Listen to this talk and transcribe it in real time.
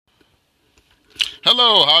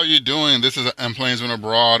Hello, how are you doing? This is M Plainsman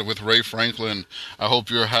Abroad with Ray Franklin. I hope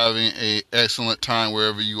you're having an excellent time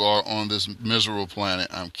wherever you are on this miserable planet.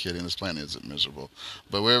 I'm kidding, this planet isn't miserable.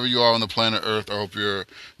 But wherever you are on the planet Earth, I hope you're,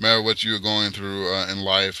 no matter what you're going through in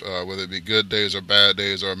life, whether it be good days or bad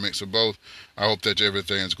days or a mix of both, I hope that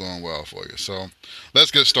everything is going well for you. So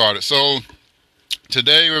let's get started. So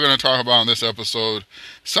today we're going to talk about in this episode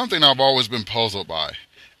something I've always been puzzled by,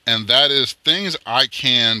 and that is things I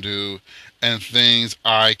can do and things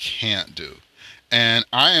I can't do. And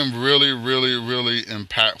I am really, really, really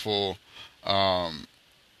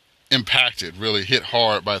impacted, really hit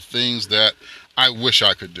hard by things that I wish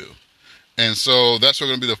I could do. And so that's what's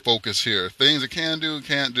going to be the focus here. Things I can do,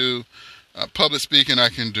 can't do. Public speaking I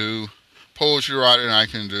can do. Poetry writing I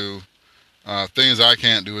can do. Things I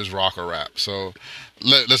can't do is rock or rap. So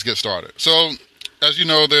let's get started. So as you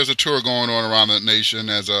know, there's a tour going on around the nation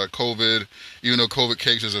as COVID, even though COVID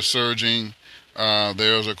cases are surging,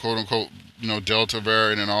 there's a quote-unquote, Delta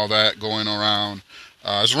variant and all that going around.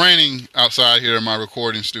 It's raining outside here in my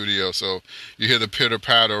recording studio, so you hear the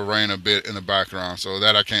pitter-patter of rain a bit in the background. So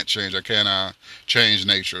that I can't change. I can't change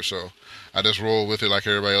nature, so I just roll with it like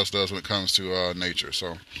everybody else does when it comes to nature.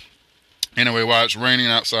 So anyway, while it's raining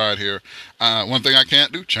outside here, one thing I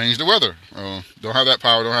can't do, change the weather. Don't have that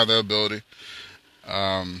power, don't have that ability.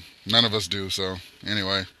 None of us do. So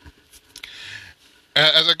anyway,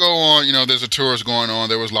 as I go on, there's a tourist going on.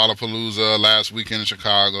 There was Lollapalooza last weekend in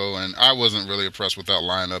Chicago, and I wasn't really impressed with that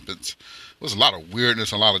lineup. It was a lot of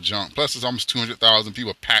weirdness, a lot of junk. Plus, it's almost 200,000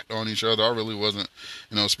 people packed on each other. I really wasn't,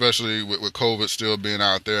 especially with COVID still being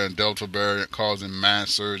out there and Delta variant causing mass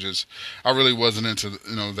surges. I really wasn't into,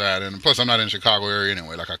 that. And plus, I'm not in the Chicago area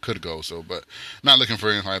anyway, like I could go. So, but not looking for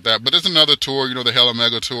anything like that. But there's another tour, the Hella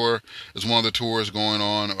Mega Tour is one of the tours going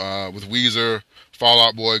on with Weezer, Fall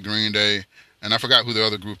Out Boy, Green Day. And I forgot who the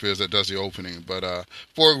other group is that does the opening. But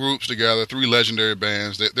 4 groups together, 3 legendary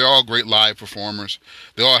bands. They're all great live performers.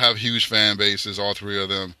 They all have huge fan bases, all 3 of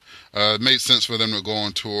them. It made sense for them to go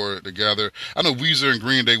on tour together. I know Weezer and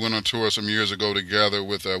Green Day went on tour some years ago together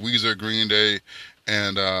with Weezer, Green Day,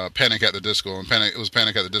 and Panic at the Disco. And Panic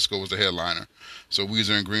at the Disco was the headliner. So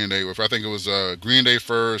Weezer and Green Day, I think it was Green Day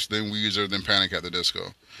first, then Weezer, then Panic at the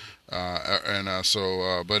Disco.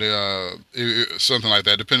 Something like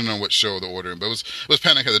that, depending on what show they're ordering. But it was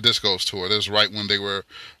Panic at the Disco's tour. That was right when they were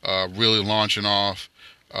really launching off.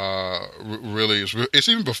 It's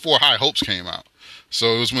even before High Hopes came out.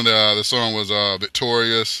 So it was when the song was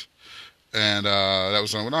Victorious, and that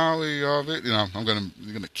was something. I'm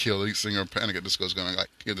gonna kill the lead singer of Panic at the Disco is gonna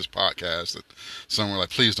hear this podcast that somewhere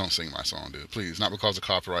please don't sing my song, dude. Please, not because of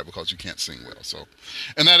copyright, because you can't sing well. So,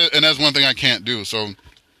 and that's one thing I can't do. So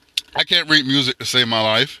I can't read music to save my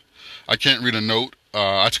life. I can't read a note.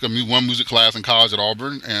 I took one music class in college at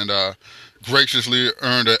Auburn and graciously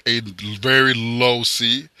earned a very low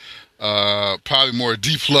C, probably more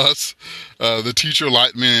D+. The teacher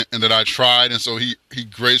liked me and that I tried, and so he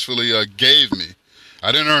gracefully gave me.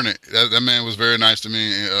 I didn't earn it. That man was very nice to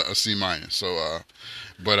me, a C-. So,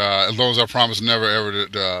 but as long as I promise never ever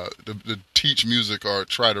to teach music or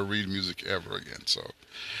try to read music ever again. So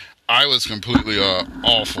I was completely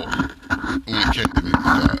awful when it came to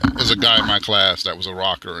music. There's a guy in my class that was a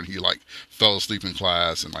rocker, and he fell asleep in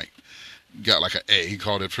class and got an A. He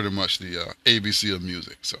called it pretty much the ABC of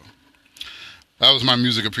music. So that was my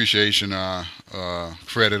music appreciation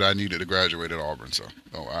credit I needed to graduate at Auburn. So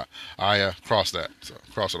I crossed that. So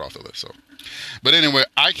cross it off the list. So, but anyway,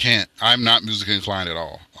 I'm not musically inclined at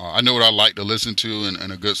all. I know what I like to listen to,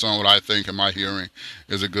 and a good song, what I think in my hearing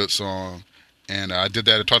is a good song. And I did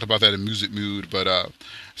that. I talked about that in Music Mood. But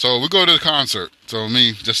so we go to the concert. So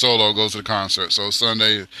me, just solo, goes to the concert. So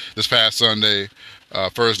this past Sunday,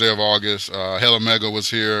 first day of August, Hella Mega was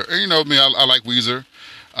here. And you know me, I like Weezer.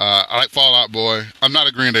 I like Fall Out Boy. I'm not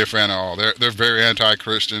a Green Day fan at all. They're very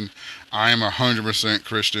anti-Christian. I am 100%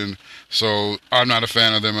 Christian. So I'm not a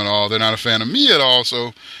fan of them at all. They're not a fan of me at all.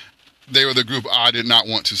 So they were the group I did not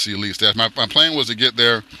want to see least. My plan was to get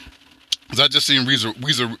there. Because I just seen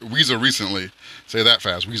Weezer recently. Say that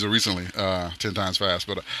fast. Weezer recently. 10 times fast.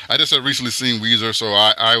 But I just had recently seen Weezer, so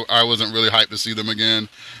I wasn't really hyped to see them again.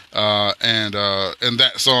 And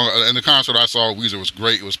that song, and the concert I saw, Weezer was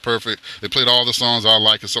great. It was perfect. They played all the songs I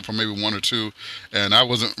like, except for maybe 1 or 2. And I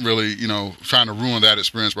wasn't really, trying to ruin that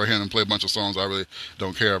experience by hearing them play a bunch of songs I really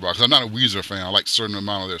don't care about. Because I'm not a Weezer fan. I like a certain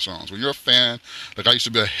amount of their songs. When you're a fan, I used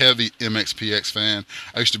to be a heavy MXPX fan.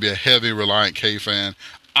 I used to be a heavy Reliant K fan.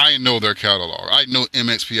 I know their catalog. I know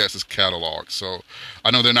MXPX's catalog. So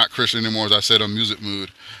I know they're not Christian anymore, as I said on Music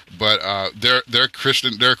Mood, but their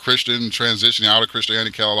Christian transitioning out of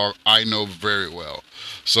Christianity catalog I know very well.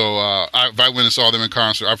 So if I went and saw them in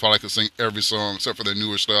concert, I probably could sing every song except for their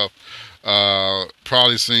newer stuff.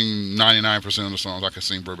 Probably sing 99% of the songs I could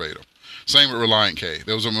sing verbatim. Same with Relient K.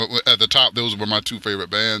 Those are at the top. Those were my two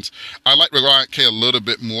favorite bands. I like Relient K a little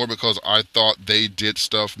bit more because I thought they did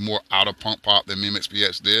stuff more out of punk pop than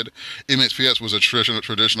MXPX did. MXPX was a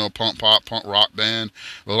traditional punk pop, punk rock band.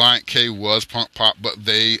 Relient K was punk pop, but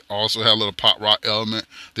they also had a little pop rock element.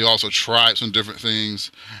 They also tried some different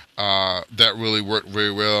things that really worked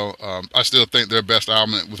very well. I still think their best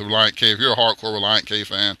album with Relient K, if you're a hardcore Relient K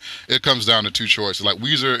fan, it comes down to two choices. Like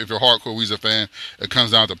Weezer, if you're a hardcore Weezer fan, it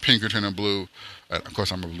comes down to Pinkerton and Blue. And of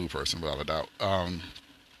course, I'm a Blue person, without a doubt.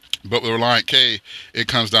 But with Relient K, it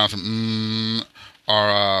comes down to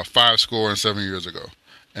our 5 Score and 7 Years Ago.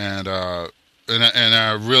 And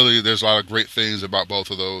really, there's a lot of great things about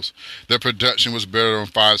both of those. Their production was better on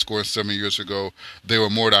 5 Score and 7 Years Ago. They were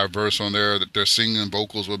more diverse on there. Their singing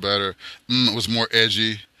vocals were better. It was more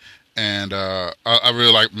edgy. And I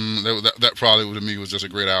really like that probably to me was just a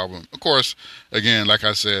great album. Of course, again, like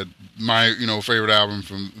I said, my favorite album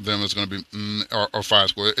from them is going to be or 5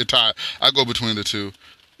 Score. I go between the two.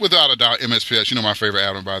 Without a doubt, MXPX, my favorite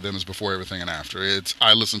album by them is Before Everything and After.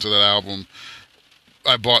 I listened to that album.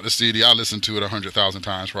 I bought the CD. I listened to it 100,000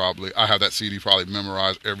 times probably. I have that CD probably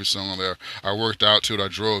memorized every song on there. I worked out to it. I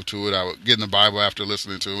drove to it. I would get in the Bible after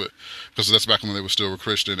listening to it because that's back when they were still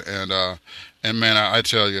Christian. And man, I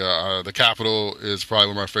tell you, The Capitol is probably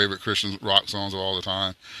one of my favorite Christian rock songs of all the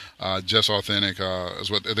time. Just Authentic is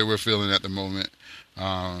what they were feeling at the moment. As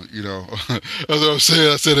I was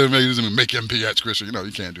saying, I said it make MPX Christian.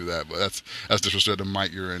 You can't do that, but that's disrespect to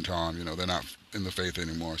Mike, Ure, and Tom. They're not in the faith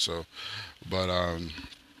anymore. So, but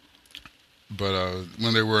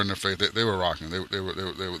when they were in the faith, they were rocking. They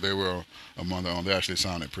were among their own. They actually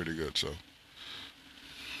sounded pretty good.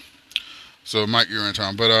 So Mike, Ure, and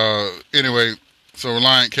Tom. But anyway, so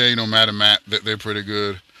Relient K, Matt and Matt, they're pretty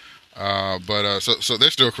good. So they're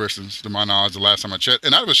still Christians, to my knowledge, the last time I checked.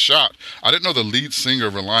 And I was shocked. I didn't know the lead singer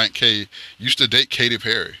of Relient K used to date Katy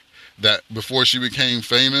Perry. That before she became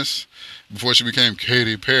famous, before she became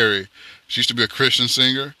Katy Perry, she used to be a Christian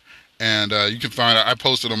singer. And you can find I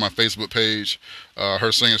posted on my Facebook page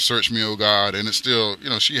her singing "Search Me, O God," and it's still,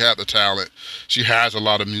 she had the talent. She has a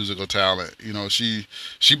lot of musical talent. She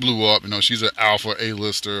blew up. She's an alpha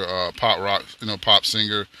A-lister pop rock, pop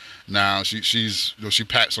singer. Now she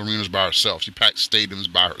packs arenas by herself. She packs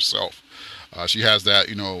stadiums by herself. She has that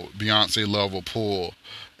Beyonce level pull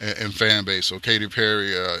and fan base. So Katy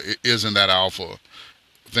Perry isn't that alpha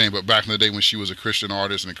thing, but back in the day when she was a Christian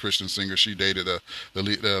artist and a Christian singer, she dated the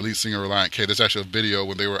lead singer of Relient K. There's actually a video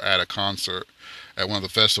when they were at a concert at one of the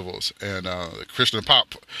festivals, and Christian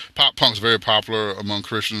pop punk's very popular among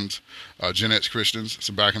Christians, Gen X Christians.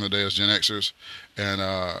 So back in the day as Gen Xers, and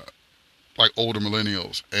like older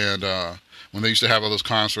millennials, and when they used to have all those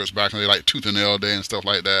concerts back in the day, like Tooth and Nail Day and stuff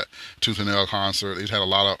like that, Tooth and Nail concert, they had a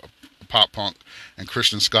lot of pop punk and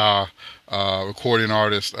Christian ska recording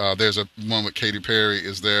artists. There's one with Katy Perry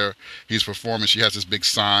is there. He's performing. She has this big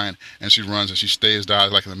sign, and she runs and she stays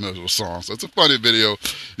dies like in the middle of a song. So it's a funny video.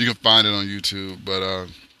 You can find it on YouTube. But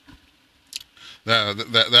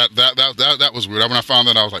that was weird. When I found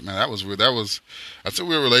that, I was like, man, that was weird. That's a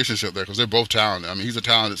weird relationship there because they're both talented. I mean, he's a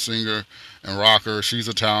talented singer and rocker. She's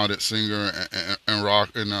a talented singer and rock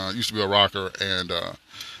and used to be a rocker. And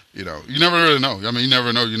you never really know. I mean, you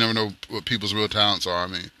never know. You never know what people's real talents are. I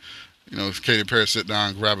mean, if Katy Perry sit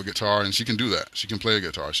down, grab a guitar, and she can do that. She can play a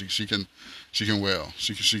guitar. She can wail.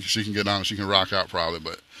 She can get down. She can rock out probably.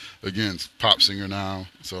 But again, pop singer now.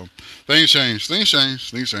 So things change.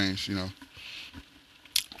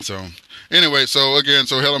 So anyway, so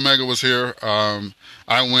Hell Omega was here. I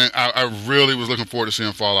really was looking forward to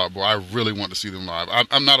seeing Fall Out Boy. I really want to see them live.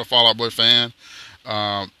 I'm not a Fall Out Boy fan.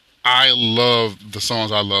 I love the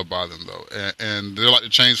songs I love by them, though. And they're like the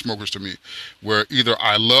Chainsmokers to me, where either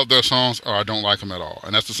I love their songs or I don't like them at all.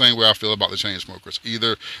 And that's the same way I feel about the Chainsmokers.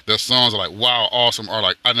 Either their songs are like, wow, awesome, or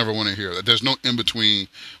like, I never want to hear that. There's no in-between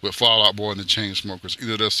with Fall Out Boy and the Chainsmokers.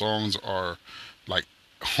 Either their songs are like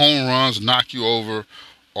home runs, knock you over,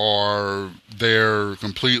 or they're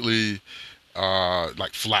completely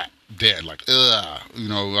like flat. Dead, like,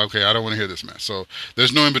 okay, I don't want to hear this mess. So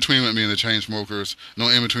there's no in between with me and the Chainsmokers, no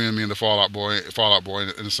in between with me and the Fall Out Boy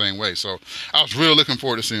in the same way. So I was really looking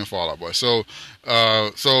forward to seeing Fall Out Boy. So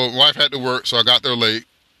wife had to work, so I got there late,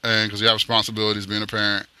 and because you have responsibilities being a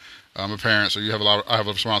parent, I'm a parent, so I have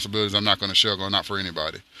responsibilities. I'm not going to share, not for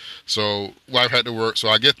anybody. So wife had to work, so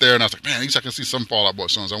I get there and I was like, man, at least I can see some Fall Out Boy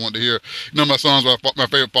songs. I wanted to hear, my songs. My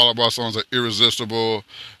favorite Fall Out Boy songs are "Irresistible"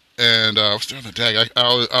 and what's the other tag?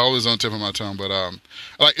 I always on the tip of my tongue, but I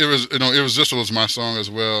like "Irresistible" is my song as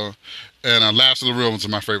well. And "Last of the Real Ones" is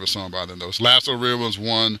my favorite song by them. Those "Last of the Real Ones"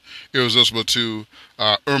 1, "Irresistible" 2.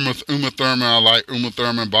 Uma Thurman, I like Uma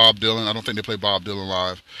Thurman, Bob Dylan. I don't think they play Bob Dylan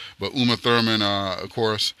live, but Uma Thurman, of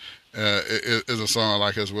course, is a song I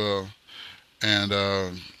like as well. And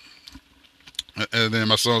and then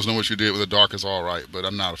my songs "Know What You Did with the Dark" is all right, but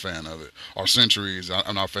I'm not a fan of it. Or "Centuries,"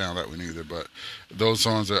 I'm not a fan of that one either. But those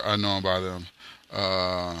songs are known by them.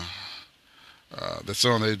 Uh, the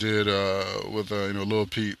song they did with Lil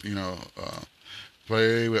Peep,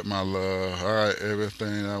 "Play with My Love," all right,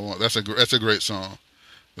 everything I want. That's a great song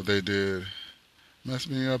that they did. Mess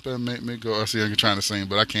me up and make me go. I see you're trying to sing,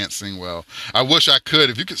 but I can't sing well. I wish I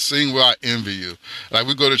could. If you could sing well, I envy you. Like,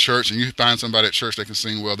 we go to church and you find somebody at church that can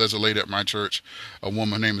sing well. There's a lady at my church, a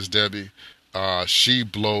woman, her name is Debbie. She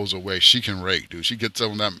blows away. She can rake, dude. She gets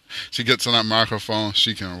on that. She gets on that microphone.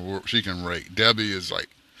 She can rake. Debbie is like,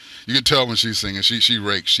 you can tell when she's singing. She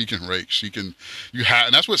rakes. She can rake. And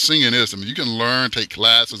that's what singing is. I mean, you can learn, take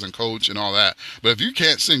classes, and coach and all that. But if you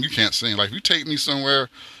can't sing, you can't sing. Like, if you take me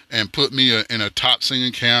somewhere and put me in a top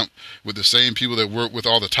singing camp with the same people that work with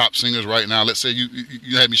all the top singers right now. Let's say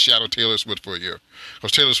you had me shadow Taylor Swift for a year,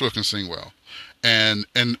 because Taylor Swift can sing well. And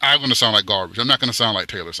I'm going to sound like garbage. I'm not going to sound like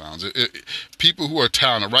Taylor sounds. People who are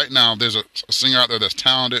talented right now, there's a singer out there that's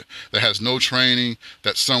talented, that has no training,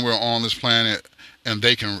 that's somewhere on this planet, and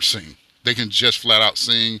they can sing. They can just flat out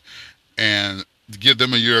sing, and give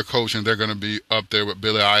them a year of coaching, they're going to be up there with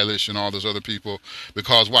Billie Eilish and all those other people.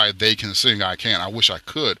 Because why? They can sing. I can't. I wish I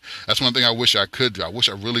could. That's one thing I wish I could do. I wish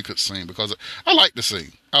I really could sing, because I like to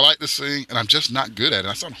sing. I like to sing, and I'm just not good at it.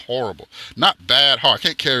 I sound horrible. Not bad, hard. I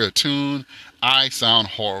can't carry a tune. I sound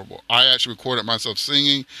horrible. I actually recorded myself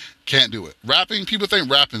singing. Can't do it. Rapping, people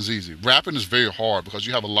think rapping's easy. Rapping is very hard because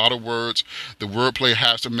you have a lot of words. The wordplay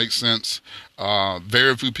has to make sense.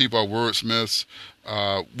 Very few people are wordsmiths.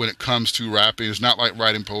 When it comes to rapping, it's not like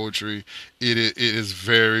writing poetry. It is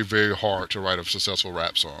very, very hard to write a successful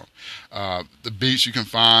rap song. The beats you can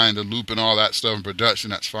find, the loop and all that stuff, and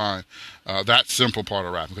production, that's fine. That's simple part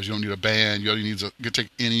of rapping, because you don't need a band. You can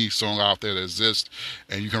take any song out there that exists,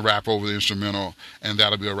 and you can rap over the instrumental, and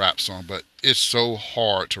that'll be a rap song. But it's so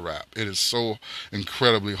hard to rap. It is so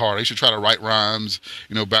incredibly hard. I used to try to write rhymes,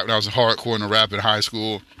 back when I was hardcore in the rap in high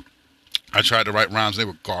school. I tried to write rhymes. They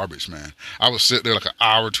were garbage, man. I would sit there like an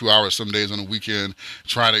hour, 2 hours some days on the weekend,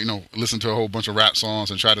 try to, listen to a whole bunch of rap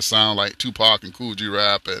songs and try to sound like Tupac and Cool G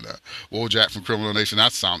Rap and Wojak from Criminal Nation.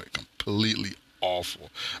 That sounded completely awful.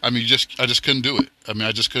 I mean, I just couldn't do it.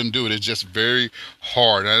 I just couldn't do it. It's just very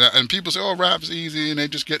hard. And people say, oh, rap's easy, and they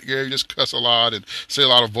just get there, you just cuss a lot and say a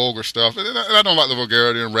lot of vulgar stuff. And I don't like the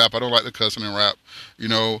vulgarity in rap. I don't like the cussing in rap,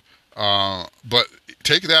 but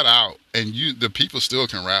take that out, and the people still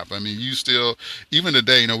can rap. I mean, you still, even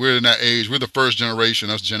today, we're in that age. We're the first generation,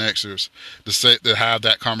 us Gen Xers, to have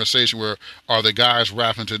that conversation where, are the guys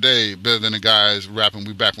rapping today better than the guys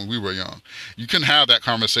rapping back when we were young? You couldn't have that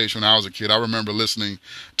conversation when I was a kid. I remember listening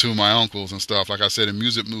to my uncles and stuff, like I said, in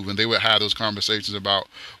Music Movement. They would have those conversations about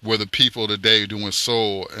were the people today doing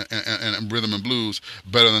soul and rhythm and blues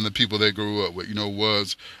better than the people they grew up with.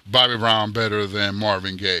 Was Bobby Brown better than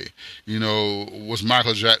Marvin Gaye? Was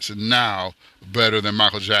Michael Jackson now better than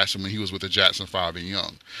Michael Jackson when he was with the Jackson 5 and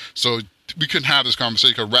Young? So we couldn't have this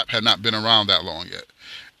conversation because rap had not been around that long yet.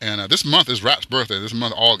 And this month is rap's birthday. This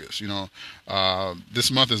month, August.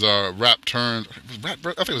 This month is rap turned. I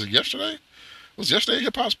think it was yesterday. Was yesterday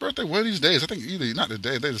hip hop's birthday? One of these days, I think either not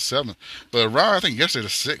today, the 7th, but around, I think yesterday the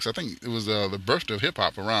 6th. I think it was the birthday of hip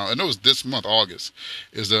hop around. I know it was this month, August,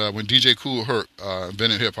 is when DJ Kool Herc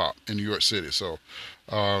invented hip hop in New York City. So.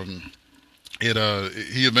 He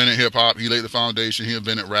invented hip hop. He laid the foundation. He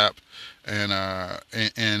invented rap, and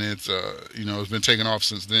it's it's been taken off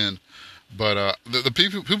since then. But the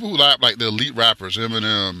people who rap, like the elite rappers,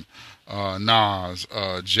 Eminem, Nas,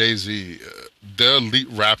 Jay-Z, their elite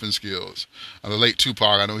rapping skills. The late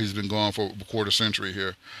Tupac, I know he's been going for a quarter century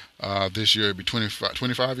here. This year it'll be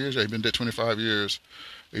 25 years. Yeah, he's been dead 25 years.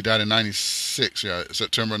 He died in 96. Yeah,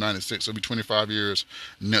 September 96. So it'll be 25 years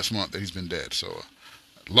next month that he's been dead. So.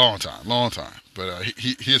 Long time. But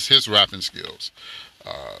his rapping skills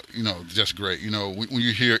Just great. When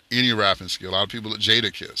you hear any rapping skill, a lot of people at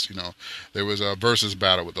Jadakiss, there was a versus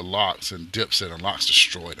battle with the Lox and Dipset, and Lox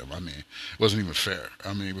destroyed them. I mean, it wasn't even fair.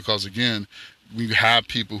 I mean, because again, when you have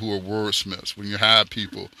people who are wordsmiths, when you have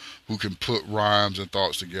people who can put rhymes and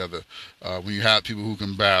thoughts together, when you have people who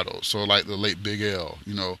can battle, so like the late Big L,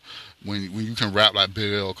 when you can rap like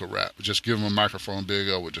Big L could rap, just give him a microphone, Big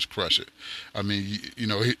L would just crush it. I mean,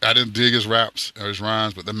 I didn't dig his raps or his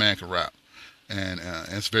rhymes, but the man can rap. And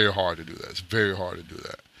it's very hard to do that. It's very hard to do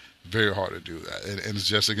that. Very hard to do that. And it's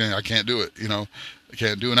just, again, I can't do it. I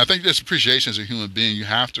can't do it. And I think this appreciation as a human being, you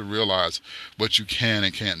have to realize what you can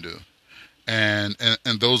and can't do. And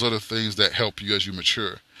those are the things that help you as you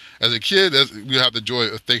mature. As a kid, you have the joy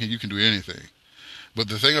of thinking you can do anything. But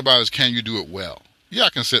the thing about it is, can you do it well? Yeah, I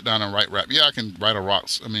can sit down and write rap. Yeah, I can write a rock.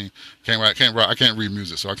 I mean, I can't read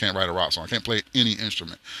music, so I can't write a rock song. I can't play any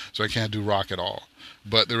instrument, so I can't do rock at all.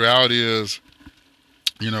 But the reality is,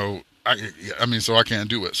 so I can't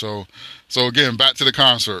do it. So again, back to the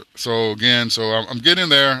concert. So I'm getting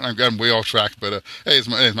there. I'm getting way off track, but hey, it's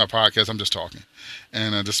my podcast. I'm just talking,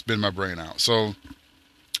 and I just spin my brain out. So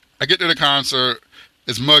I get to the concert.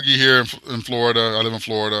 It's muggy here in Florida. I live in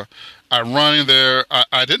Florida. I run in there.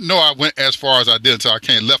 I didn't know I went as far as I did until I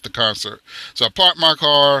left the concert. So I park my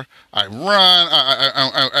car. I run.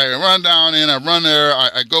 I run down in. I run there.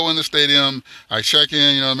 I go in the stadium. I check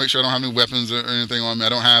in. Make sure I don't have any weapons or anything on me. I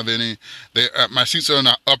don't have any. My seats are in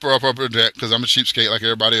the upper deck because I'm a cheapskate like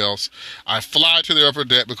everybody else. I fly to the upper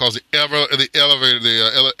deck because the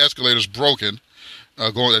escalator's broken.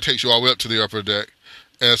 That takes you all the way up to the upper deck.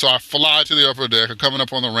 And so I fly to the upper deck. I'm coming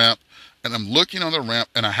up on the ramp. And I'm looking on the ramp,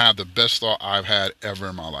 and I have the best thought I've had ever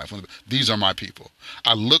in my life. These are my people.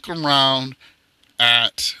 I look around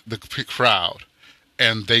at the crowd,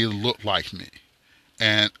 and they look like me.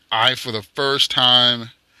 And I, for the first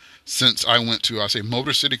time since I went to,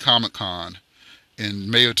 Motor City Comic Con in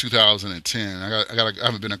May of 2010. I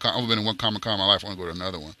haven't been in one Comic Con in my life. I want to go to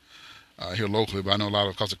another one here locally, but I know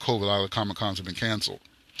because of COVID, a lot of the Comic Cons have been canceled.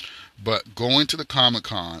 But going to the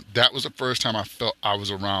Comic-Con, that was the first time I felt I was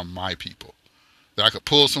around my people. That I could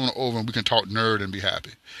pull someone over and we can talk nerd and be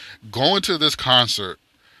happy. Going to this concert,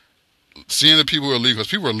 seeing the people who are leaving, because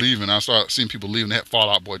people were leaving, I started seeing people leaving. They had Fall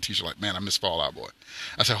Out Boy t-shirt, like, man, I miss Fall Out Boy.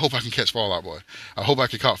 I said, I hope I can catch Fall Out Boy. I hope I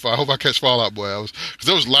catch Fall Out Boy. Because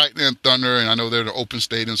there was lightning and thunder, and I know they're in an open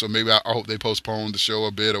stadium, so maybe I hope they postponed the show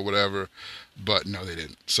a bit or whatever. But no, they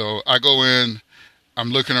didn't. So I go in, I'm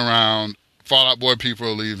looking around, Fall Out Boy people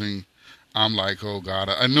are leaving. I'm like, oh God,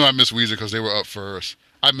 I knew I missed Weezer because they were up first.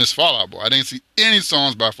 I missed Fall Out Boy. I didn't see any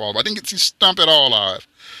songs by Fall Out Boy. I didn't get to see Stump at all live.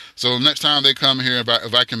 So next time they come here,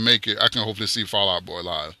 if I can make it, I can hopefully see Fall Out Boy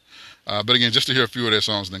live. But again, just to hear a few of their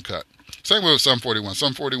songs and then cut. Same with Sum 41.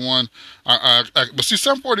 Sum 41, but see,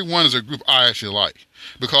 Sum 41 is a group I actually like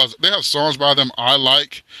because they have songs by them I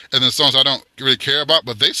like and then songs I don't really care about,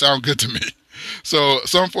 but they sound good to me. So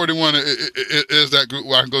Sum 41 is that group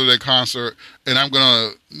where I can go to their concert and I'm going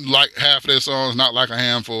to like half of their songs, not like a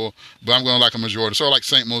handful, but I'm going to like a majority. So like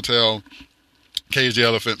Saint Motel, Cage the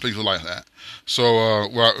Elephant, people like that. So,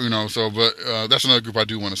 that's another group I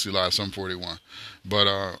do want to see live, Sum 41. But,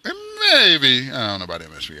 and maybe, I don't know about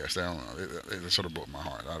MSVS. I don't know. They sort of broke my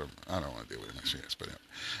heart. I don't want to deal with MSVS.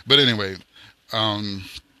 But anyway,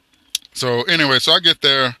 so I get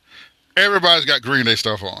there. Everybody's got Green Day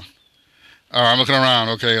stuff on. I'm looking around,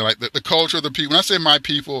 okay, like the culture of the people. When I say my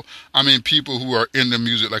people, I mean people who are into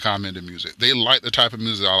music like I'm into music. They like the type of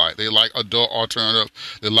music I like. They like adult alternative.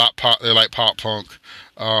 They like pop punk.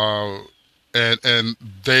 And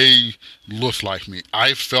they look like me.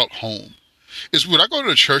 I felt home. It's weird. I go to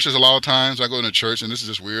the churches a lot of times. I go to church, and this is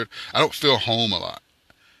just weird. I don't feel home a lot.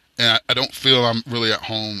 And I don't feel I'm really at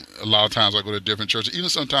home a lot of times. I go to different churches. Even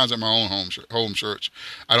sometimes at my own home church,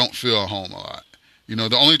 I don't feel at home a lot.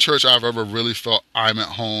 The only church I've ever really felt I'm at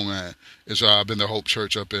home at is I've been to Hope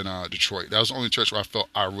Church up in Detroit. That was the only church where I felt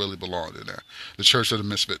I really belonged in there. The Church of the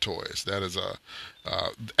Misfit Toys. That is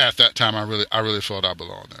at that time I really felt I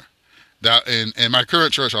belonged there. That in my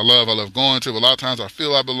current church I love going to. But a lot of times I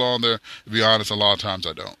feel I belong there. To be honest, a lot of times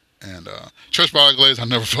I don't. And Church by Glaze, I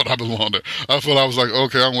never felt I belonged there. I felt I was like,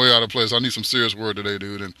 okay, I'm way out of place. I need some serious word today,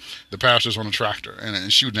 dude. And the pastor's on a tractor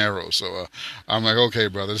and shooting arrows. So I'm like, okay,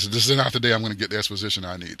 brother, this is not the day I'm going to get the exposition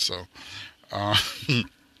I need. So,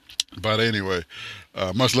 but anyway,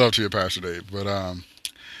 much love to you, Pastor Dave. But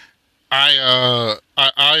I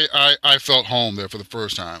felt home there for the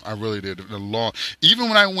first time. I really did. Even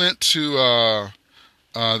when I went to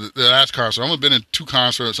the last concert, I've only been in 2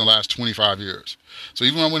 concerts in the last 25 years. So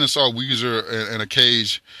even when I went and saw Weezer and a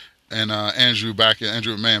Cage and Andrew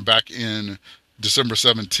McMahon back in December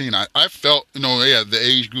 17th, I felt, yeah, the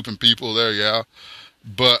age group and people there, yeah,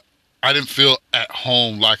 but I didn't feel at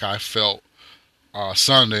home like I felt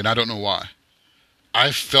Sunday, and I don't know why.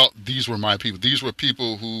 I felt these were my people. These were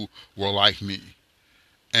people who were like me.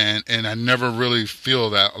 And I never really feel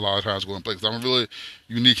that a lot of times going to play because I'm a really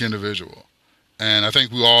unique individual. And I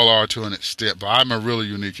think we all are to an extent, but I'm a really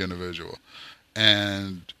unique individual.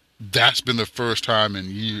 And that's been the first time in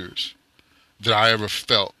years that I ever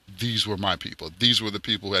felt these were my people. These were the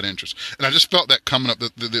people who had interest. And I just felt that coming up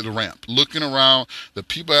the ramp. Looking around, the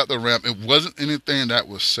people at the ramp, it wasn't anything that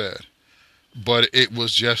was said, but it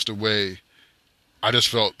was just a way I just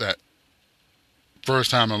felt that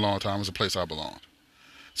first time in a long time was a place I belonged.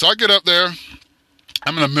 So I get up there.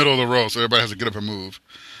 I'm in the middle of the row, so everybody has to get up and move.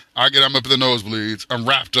 I'm up at the nosebleeds. I'm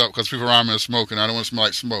wrapped up because people around me are smoking. I don't want to smell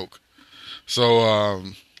like smoke. So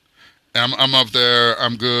I'm up there.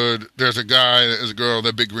 I'm good. There's a guy, there's a girl,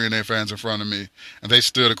 they're big Green Day fans in front of me. And they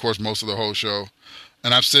stood, of course, most of the whole show.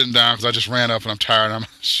 And I'm sitting down because I just ran up and I'm tired and I'm in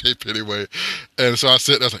shape anyway. And so I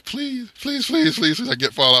sit there, I was like, please, please, please, please, please, I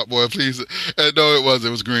get Fall Out Boy, please. And no, it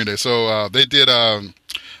was Green Day. So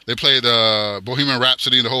they played Bohemian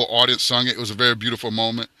Rhapsody and the whole audience sung it. It was a very beautiful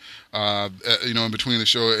moment, in between the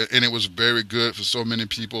show. And it was very good for so many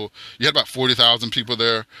people. You had about 40,000 people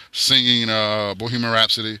there singing Bohemian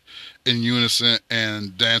Rhapsody in unison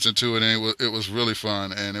and dancing to it, and it was really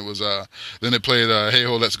fun. And it was then they played Hey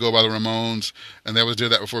Ho Let's Go by the Ramones, and they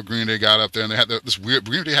did that before Green Day got up there. And they had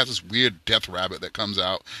Green Day has this weird death rabbit that comes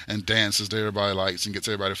out and dances that everybody likes and gets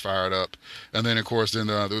everybody fired up. And then of course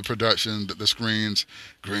the production, the screens,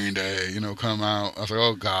 Green Day, come out. I was like,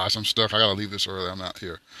 oh gosh, I'm stuck. I gotta leave this early. I'm not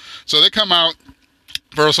here. So they come out.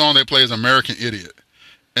 First song they play is American Idiot,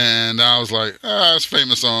 and I was like, it's a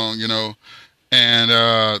famous song,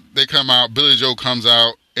 And they come out. Billy Joe comes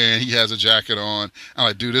out, and he has a jacket on. I'm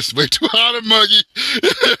like, dude, this is way too hot and muggy.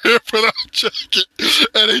 Put on a jacket.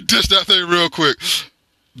 And they dished that thing real quick.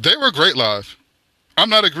 They were great live. I'm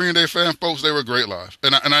not a Green Day fan, folks. They were great live.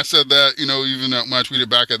 And I said that, even when I tweeted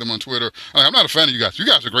back at them on Twitter. I'm not a fan of you guys. You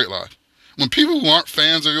guys are great live. When people who aren't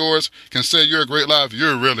fans of yours can say you're a great live,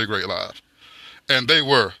 you're really great live. And they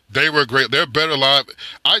were great. They're better live.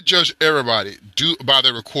 I judge everybody by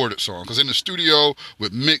their recorded song. Because in the studio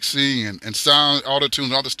with mixing and sound, auto-tune,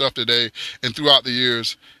 and all the stuff today and throughout the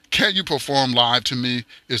years, can you perform live to me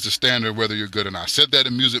is the standard whether you're good or not. I said that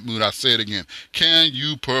in Music Mood. I say it again. Can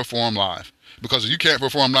you perform live? Because if you can't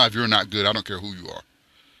perform live, you're not good. I don't care who you are.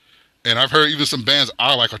 And I've heard even some bands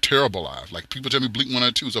I like are terrible live. Like people tell me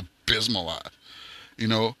Blink-182 is abysmal live.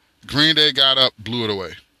 Green Day got up, blew it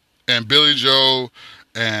away. And Billy Joe,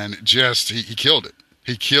 and just, he killed it.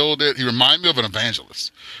 He killed it. He reminded me of an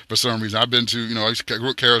evangelist for some reason. I've been to, I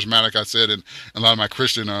grew up charismatic, I said, and a lot of my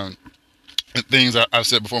Christian things I've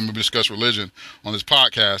said before when we discuss religion on this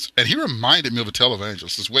podcast. And he reminded me of a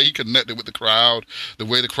televangelist. This way he connected with the crowd, the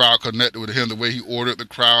way the crowd connected with him, the way he ordered the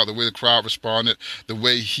crowd, the way the crowd responded, the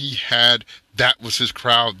way he had, that was his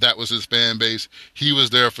crowd, that was his fan base. He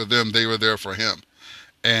was there for them. They were there for him.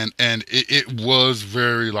 And it was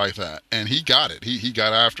very like that. And he got it. He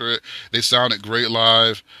got after it. They sounded great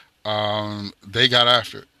live. They got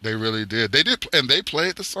after it. They really did. They did, and they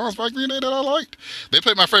played the songs by Green Day that I liked. They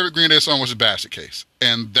played my favorite Green Day song, which is Basket Case.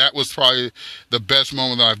 And that was probably the best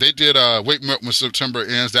moment of my life. They did Wake Me Up When September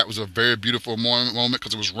Ends. That was a very beautiful moment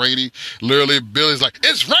because it was raining. Literally, Billy's like,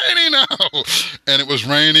 it's raining now! And it was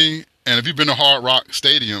raining. And if you've been to Hard Rock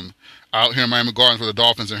Stadium, out here in Miami Gardens where the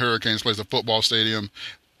Dolphins and Hurricanes plays the football stadium,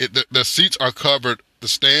 the seats are covered, the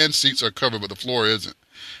stand seats are covered, but the floor isn't.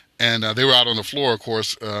 And they were out on the floor, of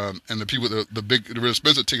course, and the people, the really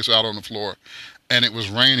expensive tickets were out on the floor, and it was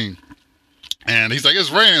raining. And he's like,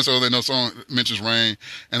 it's raining, so they know song mentions rain,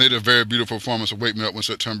 and they did a very beautiful performance of Wake Me Up When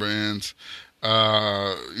September Ends.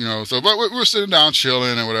 But we were sitting down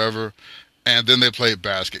chilling and whatever. And then they played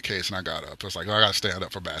Basket Case, and I got up. I was like, I got to stand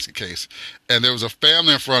up for Basket Case. And there was a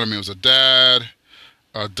family in front of me. It was a dad,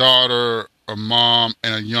 a daughter, a mom,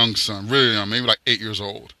 and a young son, really young, maybe like 8 years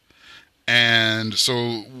old. And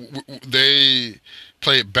so they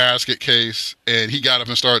played Basket Case, and he got up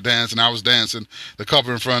and started dancing. I was dancing. The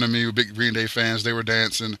couple in front of me were big Green Day fans. They were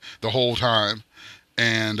dancing the whole time.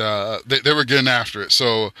 And they were getting after it.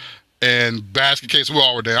 So... And Basket Case, we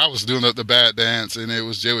all were there. I was doing the bad dance, and they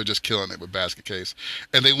were just killing it with Basket Case.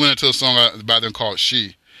 And they went into a song by them called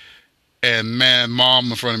She. And man, Mom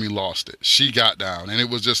in front of me lost it. She got down, and it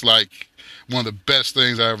was just like one of the best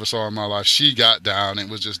things I ever saw in my life. She got down and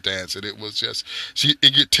was just dancing. It was just, you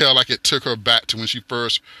could tell like it took her back to when she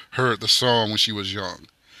first heard the song when she was young.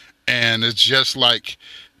 And it's just like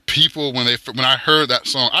people, when I heard that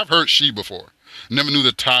song, I've heard She before. Never knew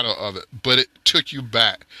the title of it, but it took you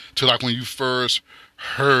back to like when you first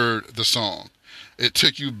heard the song. It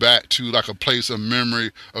took you back to like a place of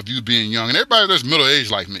memory of you being young. And everybody there's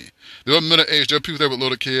middle-aged like me. There were middle-aged. There were people there with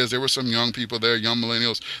little kids. There were some young people there, young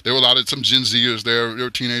millennials. There were a lot of some Gen Zers there. There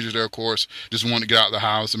were teenagers there, of course, just wanted to get out of the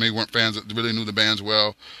house. And maybe weren't fans that really knew the bands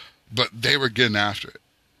well. But they were getting after it.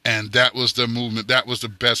 And that was the movement. That was the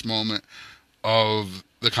best moment of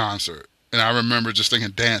the concert. And I remember just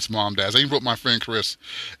thinking, dance, mom, dance. I even wrote my friend Chris,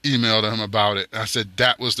 emailed him about it. I said,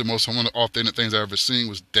 that was the most one of the authentic things I've ever seen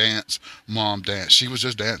was dance, mom, dance. She was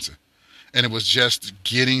just dancing. And it was just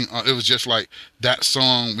it was just like that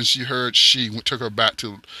song, when she heard took her back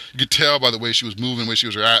to, you could tell by the way she was moving, the way she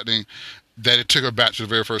was reacting, that it took her back to the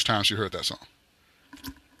very first time she heard that song.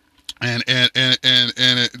 And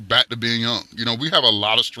it back to being young. You know, we have a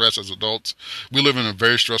lot of stress as adults. We live in a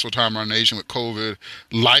very stressful time in our nation with COVID.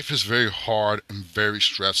 Life is very hard and very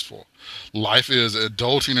stressful.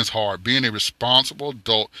 Adulting is hard. Being a responsible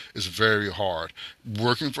adult is very hard.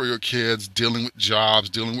 Working for your kids, dealing with jobs,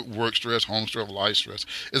 dealing with work stress, home stress, life stress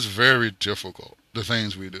is very difficult, the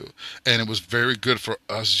things we do. And it was very good for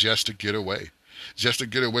us just to get away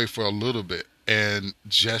for a little bit and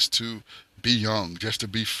just to be young, just to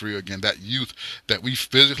be free again. That youth that we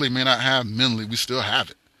physically may not have, mentally we still have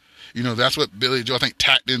it. You know, that's what Billy Joe, I think,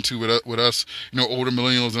 tapped into with us, you know, older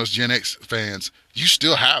millennials and us Gen X fans. You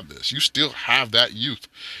still have this. You still have that youth.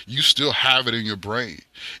 You still have it in your brain.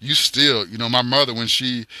 You still, you know, my mother, when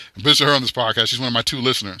she, visit her on this podcast, she's one of my 2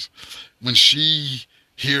 listeners. When she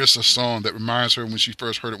hears a song that reminds her when she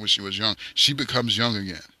first heard it when she was young, she becomes young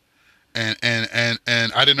again. And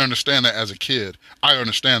I didn't understand that as a kid. I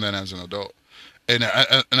understand that as an adult. And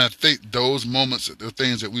I think those moments are the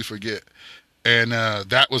things that we forget. And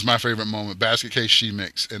that was my favorite moment. Basket Case She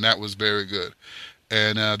Mix, and that was very good.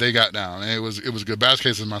 And they got down, and it was good. Basket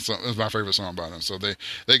Case is my favorite song by them. So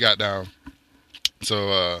they got down.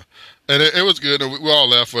 So and it was good. We all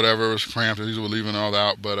left, whatever. It was cramped. These were leaving all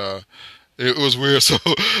out, but it was weird. So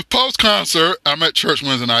post-concert, I'm at church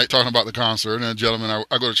Wednesday night talking about the concert. And a gentleman,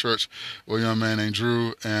 I go to church with a young man named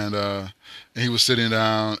Drew, and he was sitting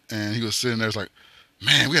down, and he was sitting there. It's like,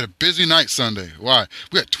 man, we had a busy night Sunday. Why?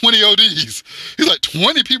 We had 20 ODs. He's like,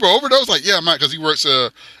 20 people overdosed? Like, yeah, Mike, because he works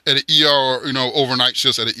at an ER, you know, overnight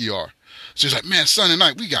shifts at an ER. So he's like, man, Sunday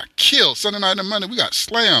night, we got killed. Sunday night and Monday, we got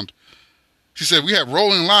slammed. She said, we had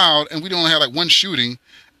Rolling Loud, and we only had like 1 shooting.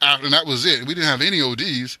 And that was it. We didn't have any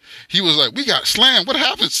ODs. He was like, we got slammed. What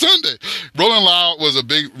happened Sunday? Rolling Loud was a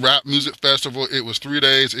big rap music festival. It was 3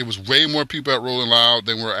 days. It was way more people at Rolling Loud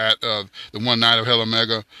than were at the one night of Hella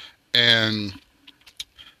Mega. And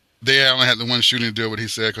they only had the 1 shooting to deal with, he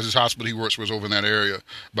said, because his hospital he works was over in that area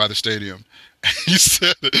by the stadium. He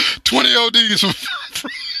said 20 ODs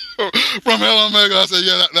from Hell Omega. I said,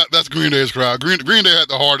 yeah, that's Green Day's crowd. Green Day had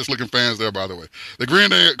the hardest looking fans there, by the way. The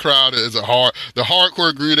Green Day crowd is the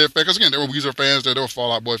hardcore Green Day fans. Because again, there were Weezer fans there, there were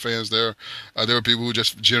Fall Out Boy fans there. There were people who were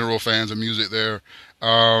just general fans of music there.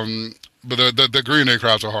 But the Green Day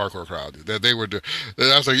crowd's a hardcore crowd. That they were.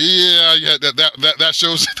 I was like, yeah, that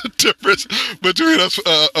shows the difference between us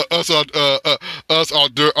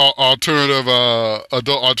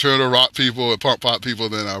alternative rock people and punk pop people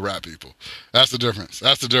than rap people. That's the difference.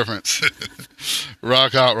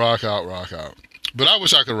 Rock out. But I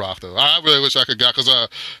wish I could rock though. I really wish I could because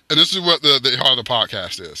and this is what the heart of the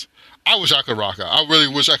podcast is. I wish I could rock out. I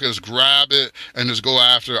really wish I could just grab it and just go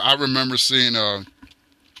after it. I remember seeing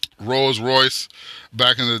Rolls Royce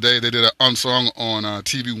back in the day. They did an unsung on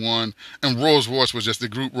TV One, and Rolls Royce was just the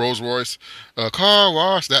group Rolls Royce. Car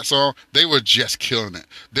Wash, that song, they were just killing it.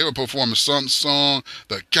 They were performing some song.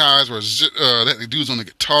 The guys were, they had the dudes on the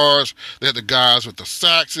guitars. They had the guys with the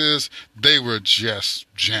saxes. They were just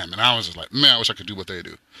jamming. I was just like, man, I wish I could do what they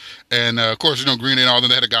do. And of course, you know, Green Day and all that,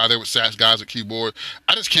 they had a guy there with sax, guys with keyboard.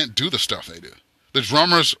 I just can't do the stuff they do. The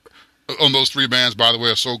drummers on those 3 bands, by the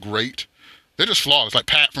way, are so great. They're just flawless. Like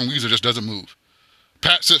Pat from Weezer just doesn't move.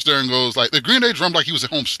 Pat sits there and goes like, the Green Day drummed like he was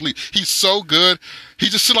at home sleep. He's so good. He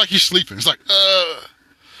just sits like he's sleeping. It's like,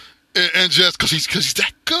 and just because he's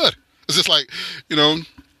that good. It's just like, you know,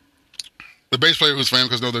 the bass player who's famous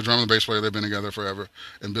because the drummer and the bass player, they've been together forever.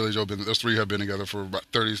 And Billy Joe, those 3 have been together for about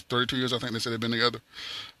 32 years, I think they said they've been together.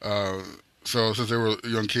 So since they were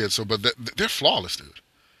young kids. So, but they're flawless, dude.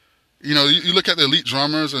 You know, you look at the elite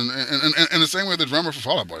drummers and the same way the drummer for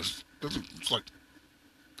Fall Out Boys. It's like,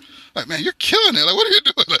 man, you're killing it. Like, what are you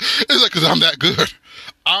doing? It's like, because I'm that good.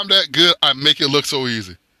 I make it look so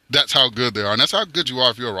easy. That's how good they are, and that's how good you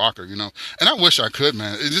are if you're a rocker, And I wish I could,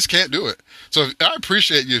 man. I just can't do it. So I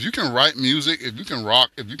appreciate you if you can write music, if you can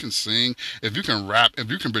rock, if you can sing, if you can rap,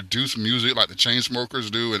 if you can produce music like the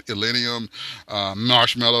Chainsmokers do and Illenium,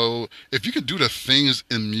 Marshmello. If you can do the things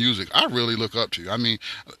in music, I really look up to you. I mean,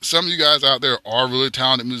 some of you guys out there are really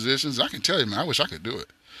talented musicians. I can tell you, man, I wish I could do it.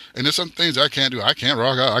 And there's some things I can't do. I can't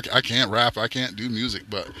rock out. I can't rap. I can't do music,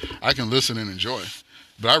 but I can listen and enjoy.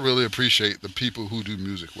 But I really appreciate the people who do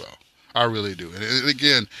music well. I really do. And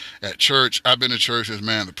again, at church, I've been to churches,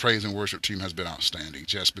 man, the praise and worship team has been outstanding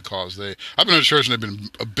just because I've been to church and they've been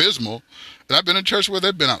abysmal. And I've been to church where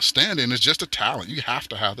they've been outstanding. It's just a talent. You have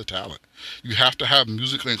to have the talent. You have to have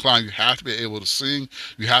musically inclined. You have to be able to sing.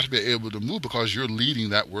 You have to be able to move because you're leading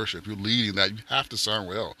that worship. You're leading that. You have to sound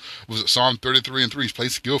well. Was it Psalm 33:3? Play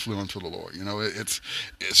skillfully unto the Lord. It's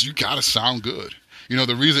you got to sound good.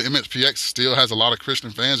 The reason MXPX still has a lot of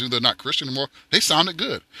Christian fans, even though they're not Christian anymore, they sounded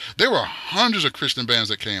good. There were hundreds of Christian bands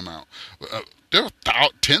that came out. There were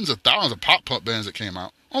tens of thousands of pop punk bands that came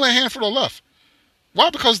out. Only a handful are left. Why?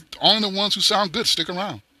 Because only the ones who sound good stick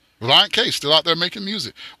around. Reliant K still out there making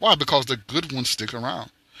music. Why? Because the good ones stick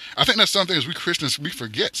around. I think that's something as we Christians, we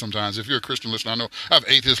forget sometimes. If you're a Christian listener, I know I have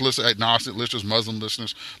atheist listeners, agnostic listeners, Muslim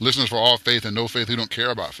listeners, listeners for all faith and no faith who don't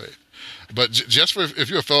care about faith. But just for if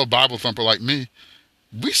you're a fellow Bible thumper like me,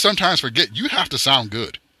 we sometimes forget you have to sound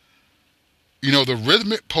good. The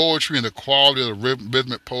rhythmic poetry and the quality of the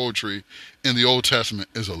rhythmic poetry in the Old Testament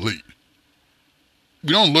is elite. We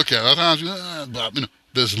don't look at it. A lot of times,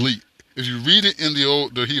 there's elite. If you read it in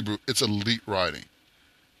the Hebrew, it's elite writing.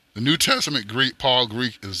 The New Testament Paul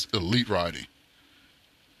Greek is elite writing.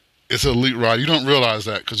 It's elite writing. You don't realize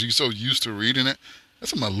that because you're so used to reading it.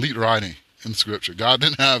 That's some elite writing in Scripture. God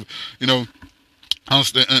didn't have,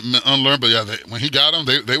 unlearned, but yeah, when he got them,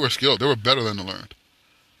 they were skilled. They were better than the learned.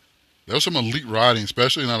 There was some elite writing,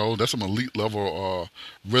 especially in that old. That's some elite level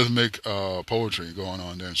rhythmic poetry going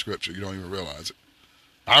on there in Scripture. You don't even realize it.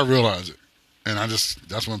 I realize it, and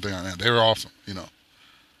that's one thing I am. They were awesome,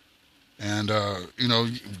 and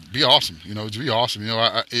be awesome. Be awesome.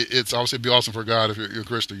 It's obviously be awesome for God if you're a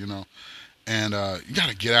Christian. And you got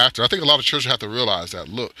to get after it. I think a lot of churches have to realize that.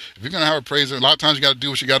 Look, if you're going to have a praise, a lot of times you got to do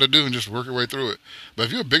what you got to do and just work your way through it. But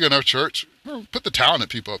if you're a big enough church, put the talented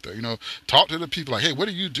people up there. Talk to the people like, hey, what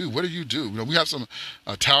do you do? What do you do? We have some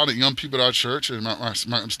talented young people at our church, and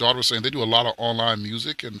my daughter was saying they do a lot of online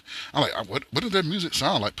music, and I'm like, what does their music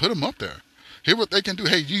sound like? Put them up there. Hear what they can do.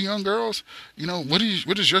 Hey, you young girls, what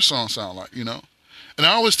does your song sound like? And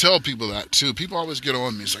I always tell people that, too. People always get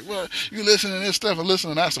on me. It's like, well, you listen to this stuff and listen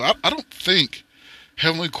to that stuff. I don't think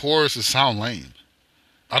heavenly choruses sound lame.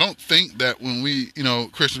 I don't think that when we,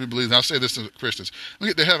 Christians, we believe, and I say this to Christians, when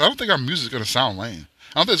we get to heaven, I don't think our music is going to sound lame.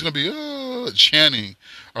 I don't think it's going to be chanting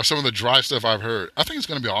or some of the dry stuff I've heard. I think it's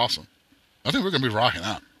going to be awesome. I think we're going to be rocking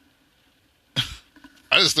out.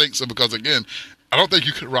 I just think so because, again, I don't think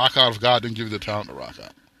you could rock out if God didn't give you the talent to rock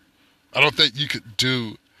out. I don't think you could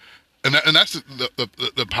do... And that's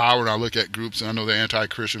the power when I look at groups, and I know they're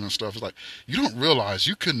anti-Christian and stuff. It's like, you don't realize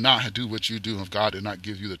you could not do what you do if God did not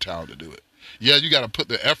give you the talent to do it. Yeah, you got to put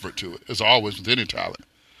the effort to it, as always with any talent.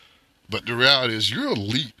 But the reality is you're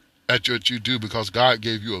elite at what you do because God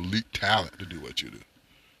gave you elite talent to do what you do.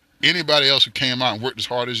 Anybody else who came out and worked as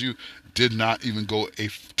hard as you did not even go a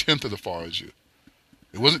tenth of as far as you.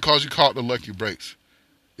 It wasn't because you caught the lucky breaks.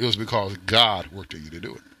 It was because God worked in you to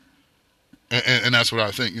do it. And that's what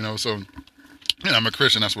I think, So, I'm a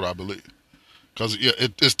Christian. That's what I believe, because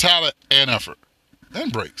it's talent and effort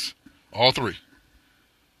and breaks, all three.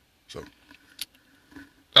 So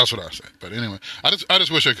that's what I say. But anyway, I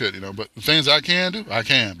just wish I could, But the things I can do, I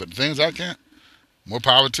can. But the things I can't, more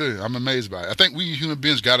power to you. I'm amazed by it. I think we human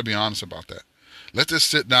beings got to be honest about that. Let's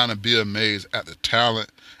just sit down and be amazed at the talent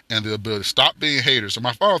and the ability. Stop being haters. So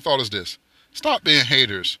my final thought is this: stop being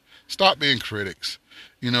haters. Stop being critics.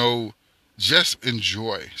 Just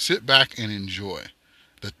enjoy. Sit back and enjoy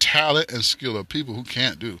the talent and skill of people who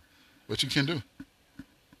can't do what you can do.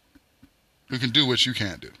 Who can do what you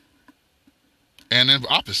can't do. And then the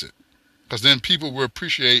opposite. Because then people will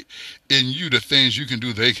appreciate in you the things you can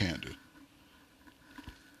do they can't do.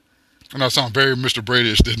 And that sounds very Mr.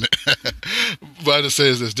 Brady-ish, didn't it? But I just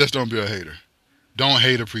say this: just don't be a hater. Don't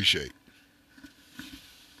hate, appreciate.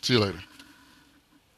 See you later.